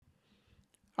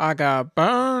I got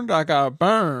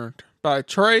burned by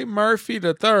Trey Murphy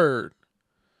III,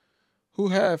 who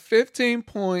had 15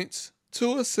 points,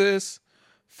 2 assists,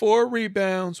 4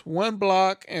 rebounds, 1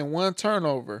 block, and 1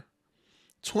 turnover.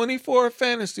 24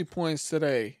 fantasy points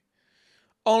today.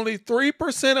 Only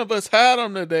 3% of us had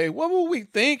him today. What were we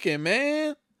thinking,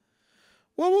 man?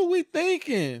 What were we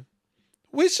thinking?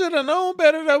 We should have known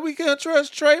better that we couldn't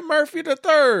trust Trey Murphy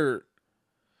III.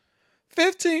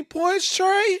 15 points,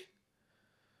 Trey?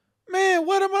 Man,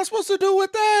 what am I supposed to do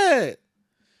with that?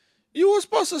 You were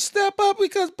supposed to step up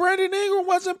because Brandon Ingram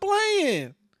wasn't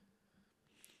playing.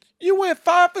 You went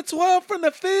 5 for 12 from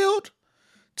the field,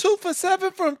 2 for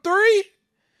 7 from 3.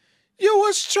 You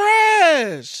was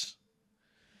trash.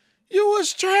 You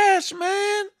was trash,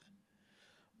 man.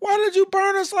 Why did you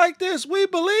burn us like this? We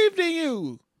believed in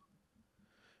you.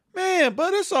 Man,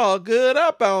 but it's all good.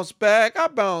 I bounced back.